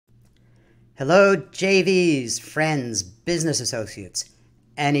Hello, JVs, friends, business associates,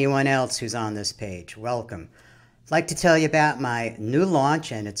 anyone else who's on this page. Welcome. I'd like to tell you about my new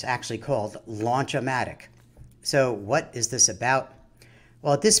launch, and it's actually called Launch a Matic. So what is this about?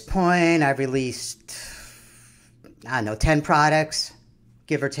 Well, at this point, I've released, 10 products,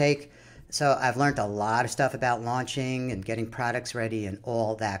 give or take. So I've learned a lot of stuff about launching and getting products ready and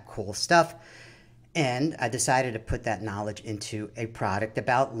all that cool stuff. And I decided to put that knowledge into a product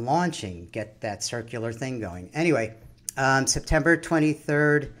about launching, get that circular thing going. Anyway, September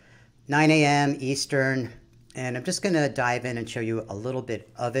 23rd, 9 a.m. Eastern, and I'm just going to dive in and show you a little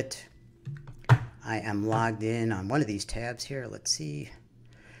bit of it. I am logged in on one of these tabs here. Let's see.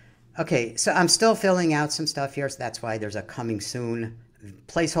 Okay, so I'm still filling out some stuff here, so that's why there's a coming soon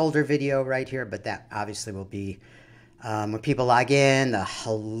placeholder video right here, but that obviously will be when people log in, the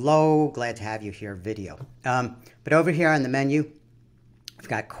hello, glad to have you here video. But over here on the menu, I've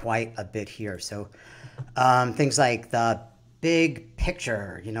got quite a bit here. So things like the big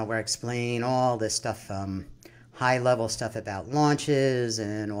picture, where I explain all this stuff, high level stuff about launches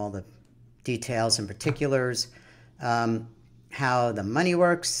and all the details and particulars, how the money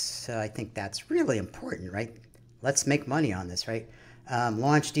works. So I think that's really important, right? Let's make money on this, right?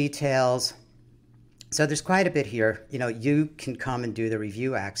 Launch details. So there's quite a bit here. You can come and do the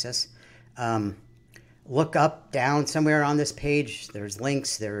review access. Look up, down, somewhere on this page. There's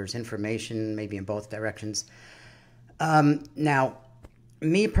links, there's information, maybe in both directions. Now,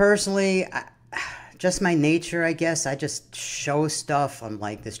 me personally, just my nature, I guess, I just show stuff. I'm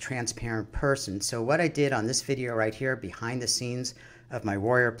like this transparent person. So what I did on this video right here, behind the scenes of my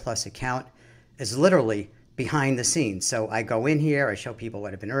Warrior Plus account, is literally behind the scenes. So I go in here, I show people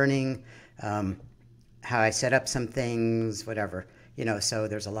what I've been earning, how I set up some things, whatever, so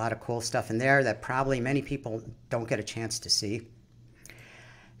there's a lot of cool stuff in there that probably many people don't get a chance to see.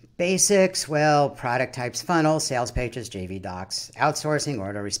 Basics, well, product types, funnel, sales pages, JV docs, outsourcing,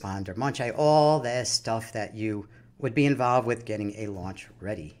 autoresponder, Munchie, all this stuff that you would be involved with getting a launch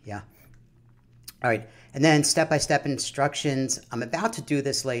ready. Yeah. All right. And then step-by-step instructions. I'm about to do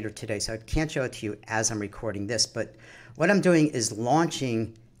this later today, so I can't show it to you as I'm recording this, but what I'm doing is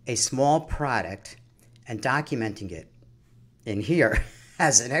launching a small product and documenting it in here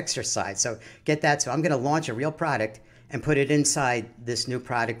as an exercise. So get that. So I'm going to launch a real product and put it inside this new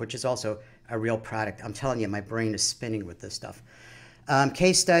product, which is also a real product. I'm telling you, my brain is spinning with this stuff.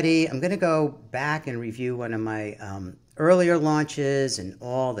 Case study. I'm going to go back and review one of my earlier launches and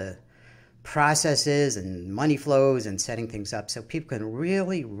all the processes and money flows and setting things up so people can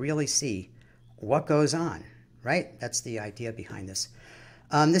really, really see what goes on, right? That's the idea behind this.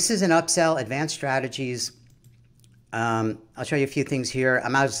 This is an upsell, advanced strategies. I'll show you a few things here.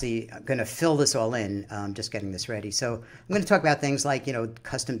 I'm obviously going to fill this all in, just getting this ready. So I'm going to talk about things like,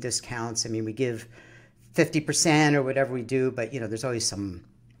 custom discounts. I mean, we give 50% or whatever we do, but, there's always some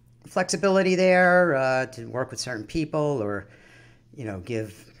flexibility there to work with certain people or,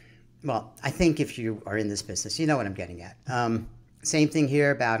 well, I think if you are in this business, you know what I'm getting at. Same thing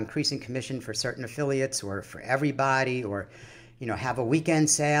here about increasing commission for certain affiliates or for everybody, or have a weekend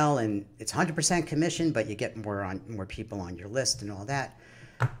sale and it's 100% commission, but you get more people on your list and all that.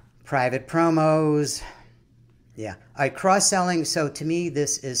 Private promos. Yeah. All right, cross-selling. So to me,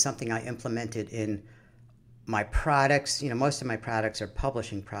 this is something I implemented in my products. Most of my products are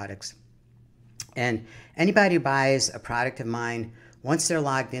publishing products. And anybody who buys a product of mine, once they're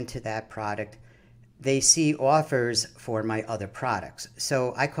logged into that product, they see offers for my other products.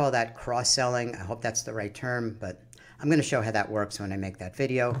 So I call that cross-selling. I hope that's the right term, but I'm going to show how that works when I make that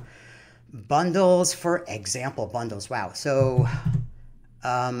video. Bundles, for example, bundles. Wow. So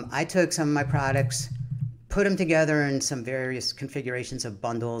I took some of my products, put them together in some various configurations of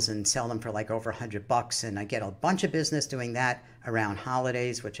bundles and sell them for like over $100. And I get a bunch of business doing that around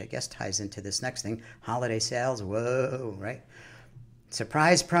holidays, which I guess ties into this next thing. Holiday sales. Whoa, right?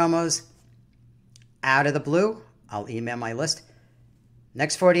 Surprise promos. Out of the blue, I'll email my list.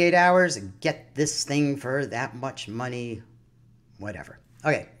 Next 48 hours, get this thing for that much money, whatever.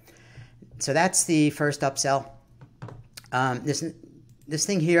 Okay, so that's the first upsell. This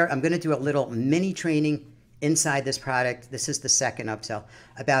thing here, I'm going to do a little mini training inside this product. This is the second upsell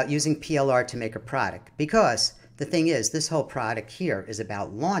about using PLR to make a product. Because the thing is, this whole product here is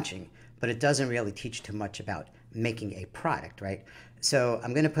about launching, but it doesn't really teach too much about making a product, right? So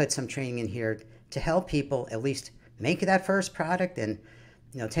I'm going to put some training in here to help people at least make that first product, and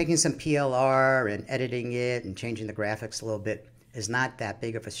taking some PLR and editing it and changing the graphics a little bit is not that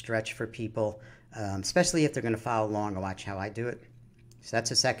big of a stretch for people, especially if they're going to follow along and watch how I do it. So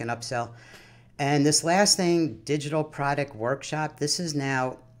that's a second upsell. And this last thing, digital product workshop, this is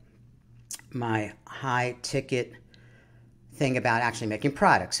now my high ticket thing about actually making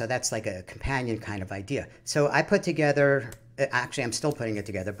products. So that's like a companion kind of idea. So I put together, actually I'm still putting it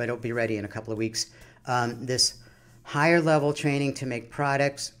together, but it'll be ready in a couple of weeks, this higher level training to make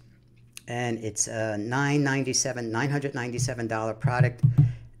products. And it's a $997 product.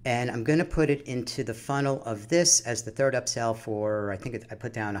 And I'm going to put it into the funnel of this as the third upsell for, I think I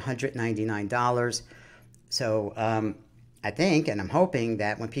put down $199. So I think, and I'm hoping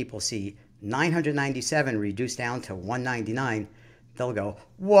that when people see 997 reduced down to 199, they'll go,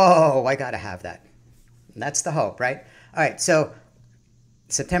 whoa, I got to have that. And that's the hope, right? All right, so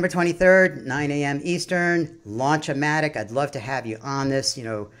September 23rd, 9 a.m. Eastern, launch a Matic. I'd love to have you on this.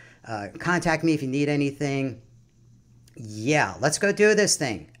 Contact me if you need anything. Yeah, let's go do this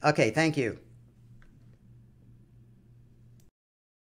thing. Okay, thank you.